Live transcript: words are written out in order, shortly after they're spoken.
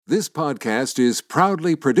This podcast is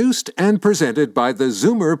proudly produced and presented by the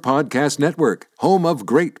Zoomer Podcast Network, home of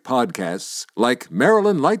great podcasts like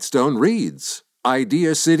Marilyn Lightstone Reads,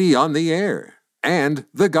 Idea City on the Air, and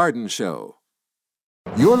The Garden Show.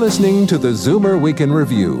 You're listening to the Zoomer Week in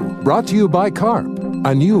Review, brought to you by CARP,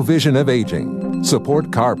 a new vision of aging.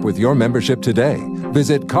 Support CARP with your membership today.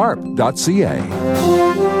 Visit carp.ca.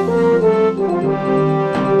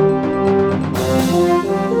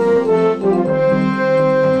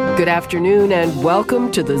 Good afternoon and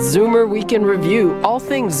welcome to the Zoomer Week in Review, all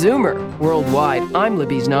things Zoomer worldwide. I'm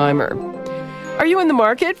Libby Znaimer. Are you in the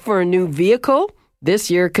market for a new vehicle?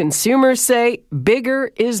 This year, consumers say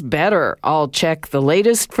bigger is better. I'll check the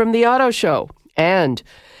latest from the Auto Show. And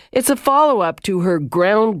it's a follow-up to her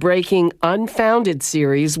groundbreaking Unfounded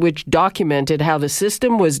series, which documented how the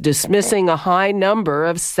system was dismissing a high number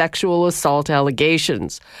of sexual assault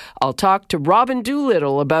allegations. I'll talk to Robyn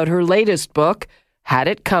Doolittle about her latest book, Had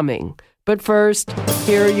It Coming. But first,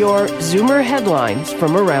 here are your Zoomer headlines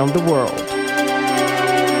from around the world.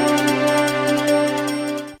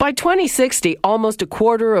 By 2060, almost a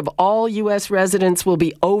quarter of all U.S. residents will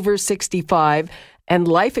be over 65, and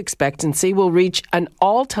life expectancy will reach an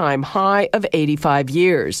all-time high of 85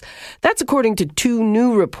 years. That's according to two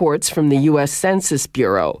new reports from the U.S. Census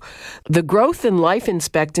Bureau. The growth in life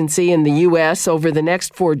expectancy in the U.S. over the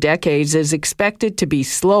next 4 decades is expected to be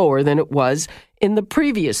slower than it was in the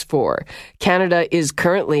previous 4. Canada is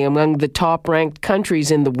currently among the top-ranked countries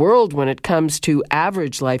in the world when it comes to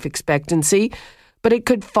average life expectancy, but it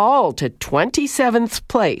could fall to 27th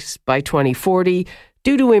place by 2040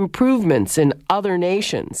 due to improvements in other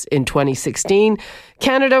nations. In 2016,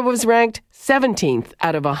 Canada was ranked 17th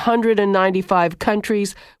out of 195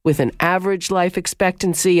 countries with an average life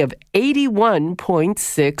expectancy of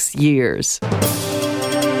 81.6 years.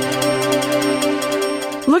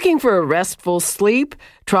 Looking for a restful sleep?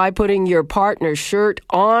 Try putting your partner's shirt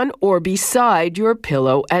on or beside your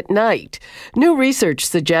pillow at night. New research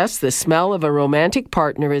suggests the smell of a romantic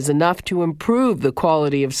partner is enough to improve the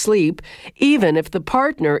quality of sleep, even if the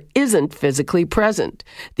partner isn't physically present.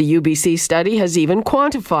 The UBC study has even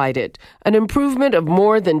quantified it, an improvement of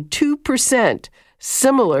more than 2%.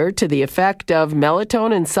 Similar to the effect of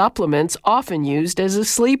melatonin supplements often used as a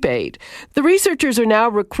sleep aid. The researchers are now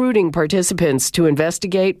recruiting participants to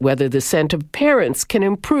investigate whether the scent of parents can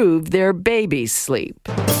improve their baby's sleep.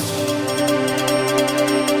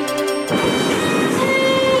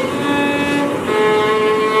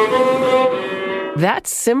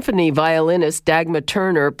 That's symphony violinist Dagmar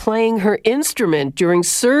Turner playing her instrument during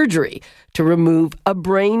surgery to remove a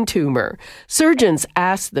brain tumor. Surgeons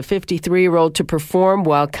asked the 53-year-old to perform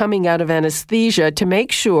while coming out of anesthesia to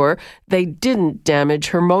make sure they didn't damage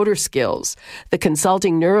her motor skills. The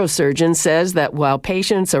consulting neurosurgeon says that while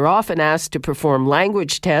patients are often asked to perform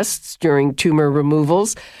language tests during tumor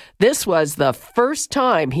removals, this was the first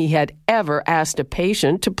time he had ever asked a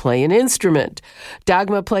patient to play an instrument.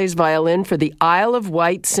 Dagmar plays violin for the Isle of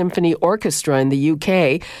Wight Symphony Orchestra in the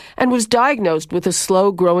UK and was diagnosed with a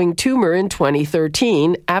slow-growing tumor in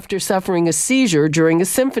 2013 after suffering a seizure during a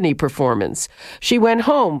symphony performance. She went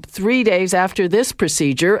home 3 days after this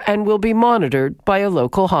procedure and will be monitored by a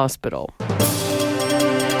local hospital.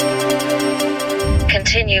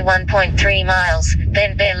 Continue 1.3 miles,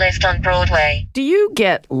 then bear left on Broadway. Do you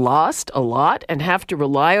get lost a lot and have to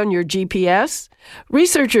rely on your GPS?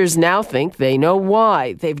 Researchers now think they know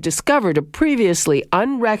why. They've discovered a previously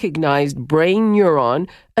unrecognized brain neuron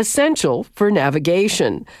essential for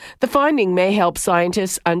navigation. The finding may help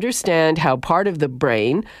scientists understand how part of the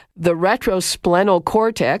brain, the retrospinal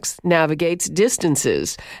cortex, navigates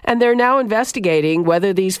distances. And they're now investigating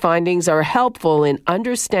whether these findings are helpful in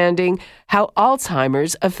understanding how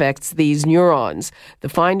Alzheimer's affects these neurons. The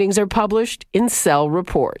findings are published in Cell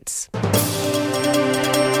Reports.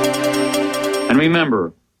 And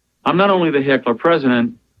remember, I'm not only the Hair Club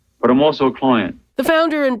president, but I'm also a client. The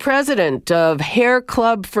founder and president of Hair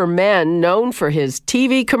Club for Men, known for his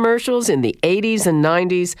TV commercials in the 80s and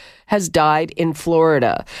 90s, has died in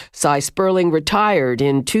Florida. Cy Sperling retired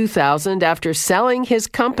in 2000 after selling his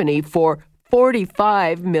company for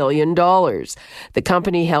 $45 million. The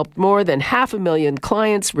company helped more than 500,000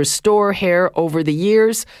 clients restore hair over the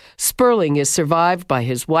years. Sperling is survived by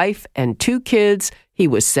his wife and 2 kids. He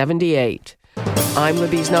was 78. I'm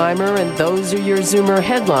Libby Znaimer, and those are your Zoomer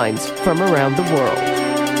headlines from around the world.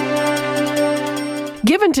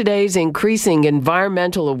 Given today's increasing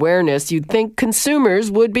environmental awareness, you'd think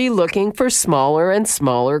consumers would be looking for smaller and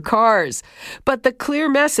smaller cars. But the clear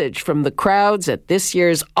message from the crowds at this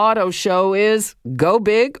year's auto show is go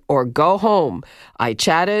big or go home. I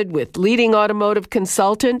chatted with leading automotive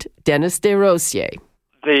consultant Denis DesRosiers.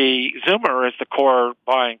 the Zoomer is the core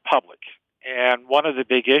buying public. And one of the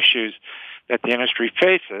big issues that the industry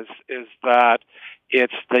faces is that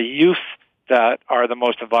it's the youth that are the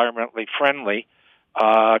most environmentally friendly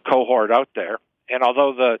cohort out there. And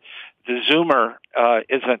although the Zoomer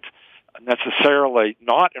isn't necessarily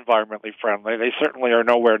not environmentally friendly, they certainly are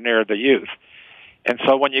nowhere near the youth. And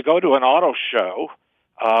so when you go to an auto show,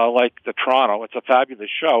 like the Toronto, it's a fabulous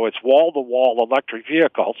show. It's wall-to-wall electric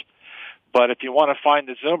vehicles. But if you want to find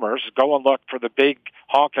the Zoomers, go and look for the big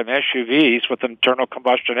honking SUVs with an internal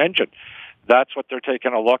combustion engine. That's what they're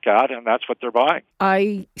taking a look at, and that's what they're buying.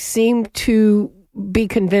 I seem to be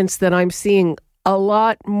convinced that I'm seeing a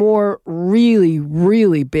lot more really,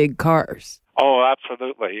 really big cars. Oh,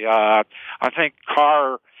 absolutely. I think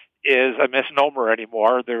car is a misnomer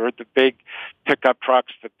anymore. There are the big pickup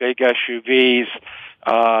trucks, the big SUVs,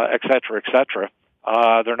 et cetera, et cetera.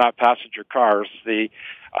 They're not passenger cars. The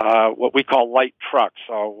what we call light trucks,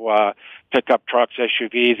 so pickup trucks,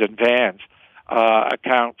 SUVs, and vans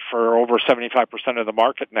account for over 75% of the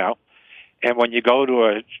market now. And when you go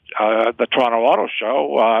to the Toronto Auto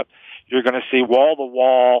Show, you're going to see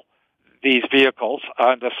wall-to-wall these vehicles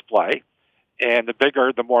on display. And the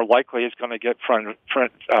bigger, the more likely it's going to get front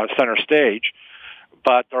center stage.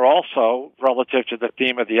 But they're also, relative to the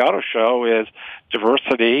theme of the auto show, is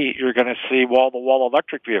diversity. You're going to see wall-to-wall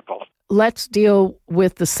electric vehicles. Let's deal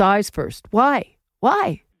with the size first. Why?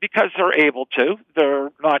 Because they're able to.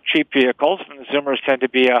 They're not cheap vehicles, and the Zoomers tend to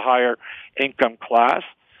be a higher income class.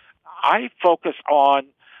 I focus on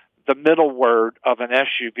the middle word of an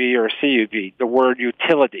SUV or a CUV, the word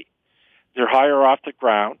utility. They're higher off the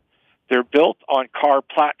ground. They're built on car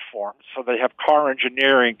platforms, so they have car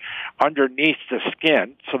engineering underneath the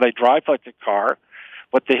skin, so they drive like a car,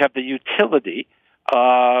 but they have the utility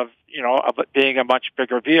of it being a much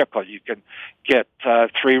bigger vehicle. You can get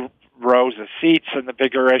 3 rows of seats in the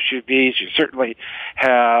bigger SUVs. You certainly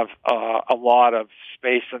have a lot of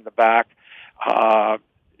space in the back.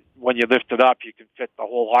 When you lift it up, you can fit the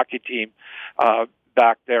whole hockey team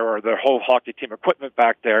back there, or the whole hockey team equipment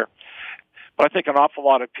back there. But I think an awful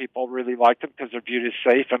lot of people really like them because they're viewed as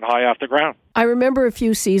safe and high off the ground. I remember a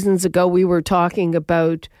few seasons ago we were talking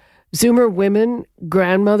about Zoomer women,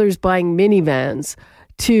 grandmothers buying minivans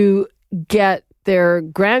to get their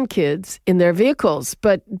grandkids in their vehicles.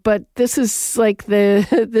 But this is like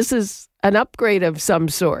this is an upgrade of some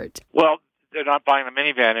sort. Well, they're not buying the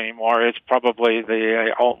minivan anymore. It's probably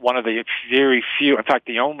one of the very few, in fact,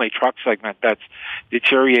 the only truck segment that's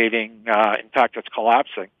deteriorating. In fact, it's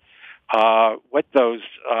collapsing. What those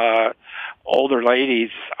older ladies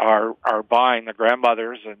are buying, the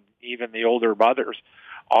grandmothers and even the older mothers,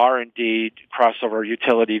 are indeed crossover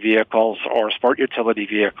utility vehicles or sport utility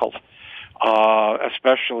vehicles,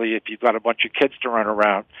 especially if you've got a bunch of kids to run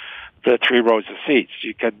around. The 3 rows of seats.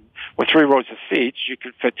 With 3 rows of seats, you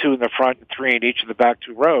can fit 2 in the front and 3 in each of the back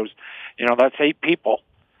 2 rows. That's 8 people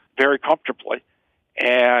very comfortably.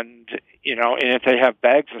 And if they have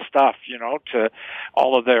bags of stuff, to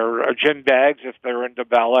all of their gym bags, if they're into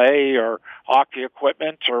ballet or hockey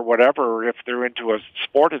equipment or whatever, if they're into a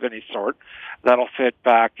sport of any sort, that'll fit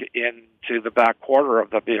back into the back quarter of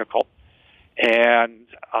the vehicle. And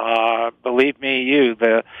believe me,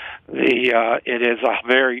 it is a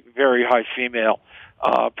very, very high female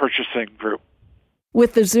purchasing group.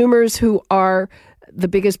 With the Zoomers, who are the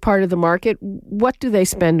biggest part of the market, what do they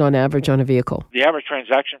spend on average on a vehicle? The average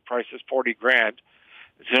transaction price is $40,000.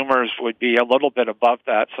 Zoomers would be a little bit above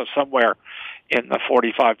that, so somewhere in the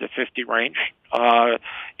 45 to 50 range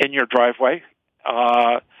in your driveway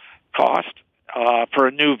cost for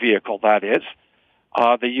a new vehicle. That is.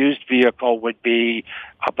 The used vehicle would be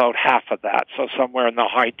about half of that, so somewhere in the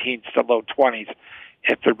high teens to low 20s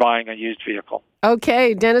if they're buying a used vehicle.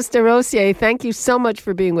 Okay, Denis DesRosiers, thank you so much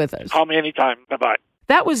for being with us. Call me anytime. Bye-bye.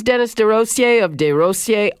 That was Denis DesRosiers of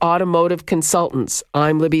DesRosiers Automotive Consultants.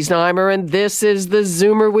 I'm Libby Znaimer, and this is the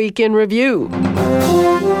Zoomer Week in Review.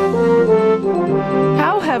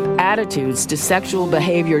 How have attitudes to sexual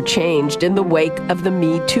behavior changed in the wake of the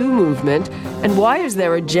MeToo movement? And why is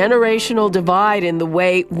there a generational divide in the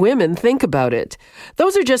way women think about it?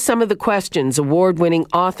 Those are just some of the questions award-winning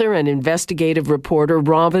author and investigative reporter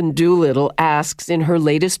Robyn Doolittle asks in her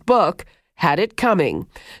latest book, Had It Coming.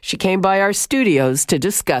 She came by our studios to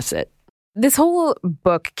discuss it. This whole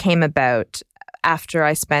book came about after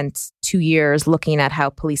I spent 2 years looking at how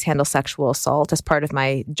police handle sexual assault as part of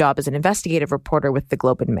my job as an investigative reporter with the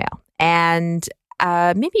Globe and Mail. And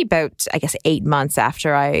maybe about, 8 months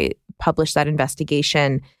after I published that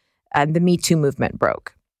investigation, the Me Too movement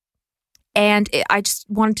broke. And I just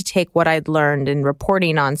wanted to take what I'd learned in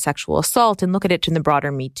reporting on sexual assault and look at it in the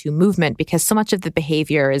broader MeToo movement, because so much of the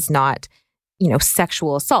behavior is not,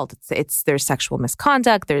 sexual assault. There's sexual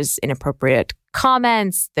misconduct, there's inappropriate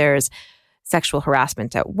comments, there's sexual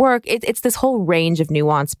harassment at work. It's this whole range of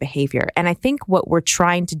nuanced behavior. And I think what we're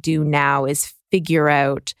trying to do now is figure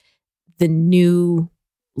out the new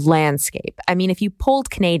landscape. I mean, if you polled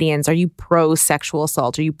Canadians, are you pro-sexual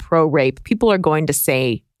assault? Are you pro-rape? People are going to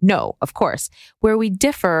say no, of course. Where we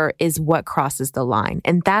differ is what crosses the line.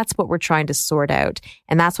 And that's what we're trying to sort out.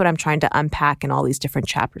 And that's what I'm trying to unpack in all these different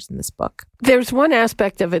chapters in this book. There's one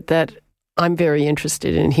aspect of it that I'm very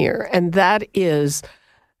interested in here, and that is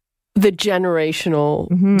the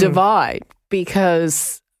generational divide.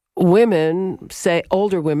 Because women, say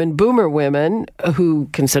older women, boomer women, who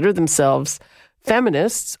consider themselves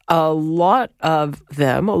feminists, a lot of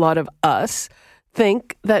us,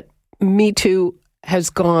 think that Me Too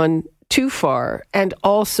has gone too far, and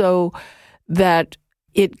also that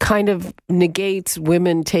it kind of negates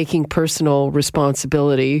women taking personal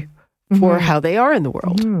responsibility for how they are in the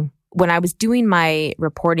world. When I was doing my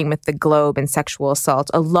reporting with the Globe and sexual assault,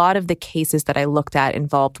 a lot of the cases that I looked at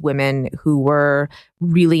involved women who were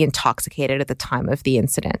really intoxicated at the time of the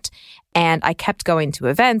incident. And I kept going to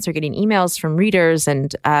events or getting emails from readers,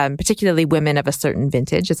 and particularly women of a certain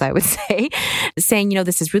vintage, as I would say, saying,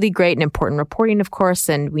 this is really great and important reporting, of course,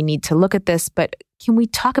 and we need to look at this, but can we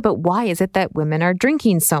talk about why is it that women are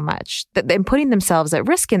drinking so much and putting themselves at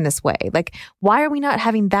risk in this way? Like, why are we not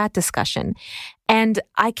having that discussion? And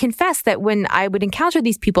I confess that when I would encounter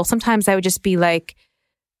these people, sometimes I would just be like,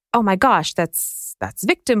 oh my gosh, that's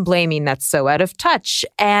victim blaming. That's so out of touch.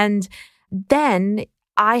 And then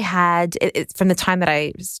I had, from the time that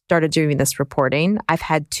I started doing this reporting, I've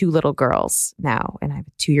had 2 little girls now, and I have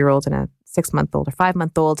a 2-year-old and a 6-month-old or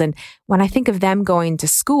 5-month-old. And when I think of them going to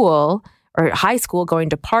school or high school, going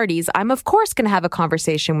to parties, I'm of course going to have a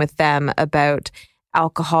conversation with them about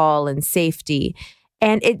alcohol and safety.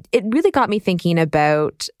 And it really got me thinking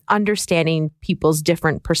about understanding people's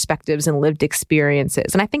different perspectives and lived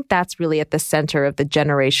experiences. And I think that's really at the center of the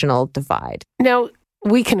generational divide. Now,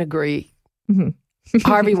 we can agree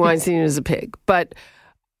Harvey Weinstein is a pig, but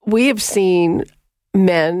we have seen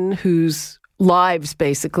men whose lives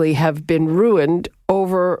basically have been ruined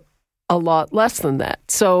over a lot less than that.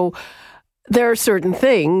 So there are certain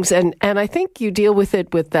things, and I think you deal with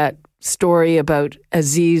it with that story about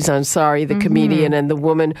Aziz Ansari, the comedian, and the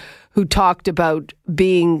woman who talked about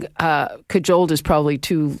being cajoled is probably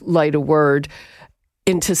too light a word,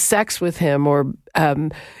 into sex with him, or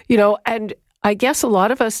and I guess a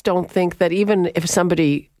lot of us don't think that even if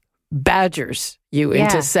somebody badgers you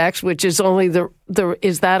into sex, which is only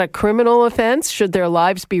is that a criminal offense? Should their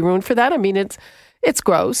lives be ruined for that? I mean, it's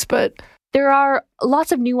gross, but there are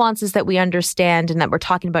lots of nuances that we understand and that we're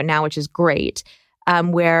talking about now, which is great.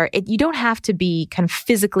 Where you don't have to be kind of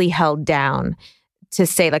physically held down to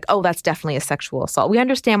say like, oh, that's definitely a sexual assault. We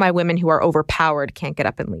understand why women who are overpowered can't get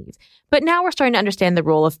up and leave. But now we're starting to understand the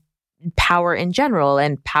role of power in general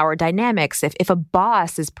and power dynamics. If a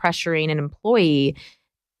boss is pressuring an employee,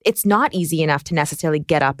 it's not easy enough to necessarily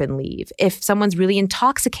get up and leave. If someone's really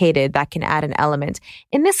intoxicated, that can add an element.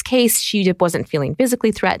 In this case, she wasn't feeling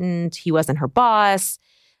physically threatened. He wasn't her boss.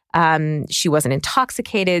 She wasn't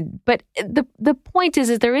intoxicated. But the point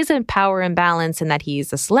is there is a power imbalance in that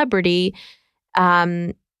he's a celebrity.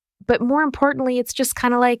 But more importantly, it's just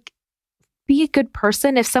kind of like, be a good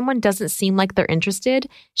person. If someone doesn't seem like they're interested,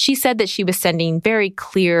 she said that she was sending very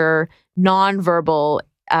clear, nonverbal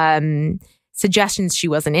suggestions she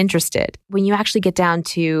wasn't interested. When you actually get down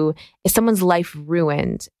to, is someone's life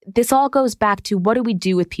ruined? This all goes back to, what do we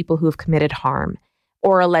do with people who have committed harm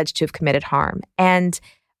or alleged to have committed harm? And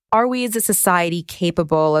are we as a society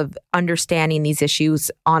capable of understanding these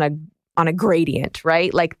issues on a gradient,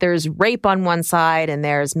 right? Like there's rape on one side and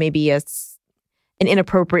there's maybe an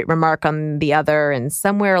inappropriate remark on the other, and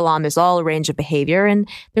somewhere along there's all a range of behavior and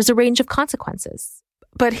there's a range of consequences.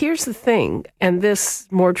 But here's the thing, and this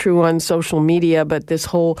more true on social media, but this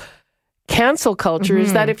whole cancel culture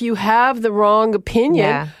is that if you have the wrong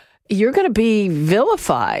opinion, you're going to be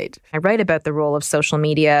vilified. I write about the role of social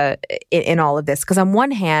media in all of this because on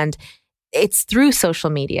one hand, it's through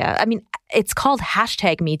social media. I mean, it's called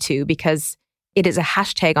 #MeToo because it is a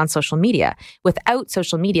hashtag on social media. Without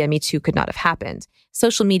social media, Me Too could not have happened.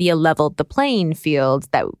 Social media leveled the playing field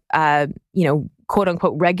that, quote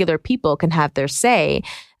unquote, regular people can have their say.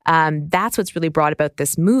 That's what's really brought about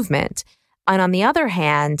this movement. And on the other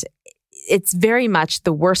hand, it's very much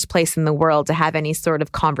the worst place in the world to have any sort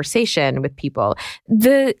of conversation with people.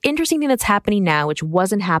 The interesting thing that's happening now, which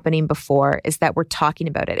wasn't happening before, is that we're talking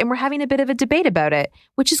about it and we're having a bit of a debate about it,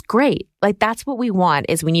 which is great. Like, that's what we want,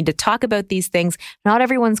 is we need to talk about these things. Not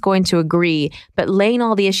everyone's going to agree, but laying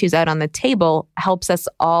all the issues out on the table helps us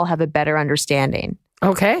all have a better understanding.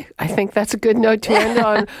 Okay, I think that's a good note to end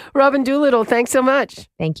on. Robyn Doolittle, thanks so much.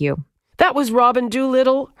 Thank you. That was Robyn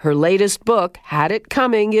Doolittle. Her latest book, Had It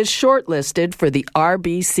Coming, is shortlisted for the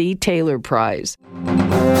RBC Taylor Prize.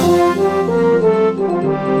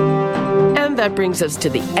 And that brings us to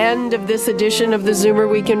the end of this edition of the Zoomer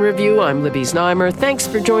Week in Review. I'm Libby Znaimer. Thanks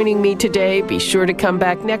for joining me today. Be sure to come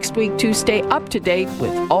back next week to stay up to date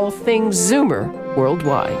with all things Zoomer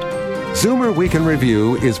worldwide. Zoomer Week in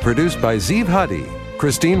Review is produced by Zeev Huddy,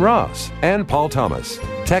 Christine Ross, and Paul Thomas.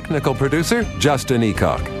 Technical producer, Justin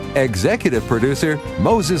Eacock. Executive producer,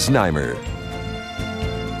 Moses Znaimer.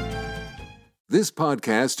 This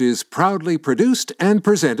podcast is proudly produced and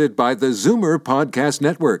presented by the Zoomer Podcast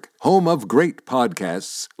Network, home of great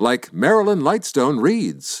podcasts like Marilyn Lightstone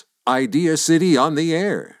Reads, Idea City on the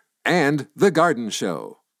Air, and The Garden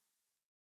Show.